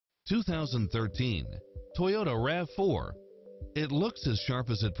2013 Toyota RAV4. It looks as sharp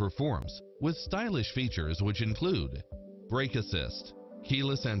as it performs, with stylish features which include brake assist,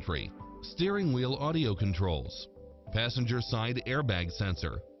 keyless entry, steering wheel audio controls, passenger side airbag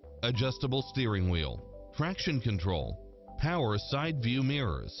sensor, adjustable steering wheel, traction control, power side view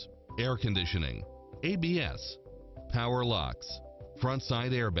mirrors, air conditioning, ABS, power locks, front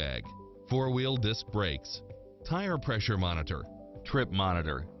side airbag, four-wheel disc brakes, tire pressure monitor, trip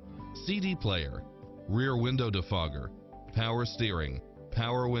monitor, CD player, rear window defogger, power steering,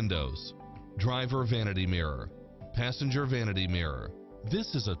 power windows, driver vanity mirror, passenger vanity mirror.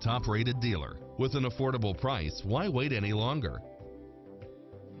 This is a top-rated dealer. With an affordable price, why wait any longer?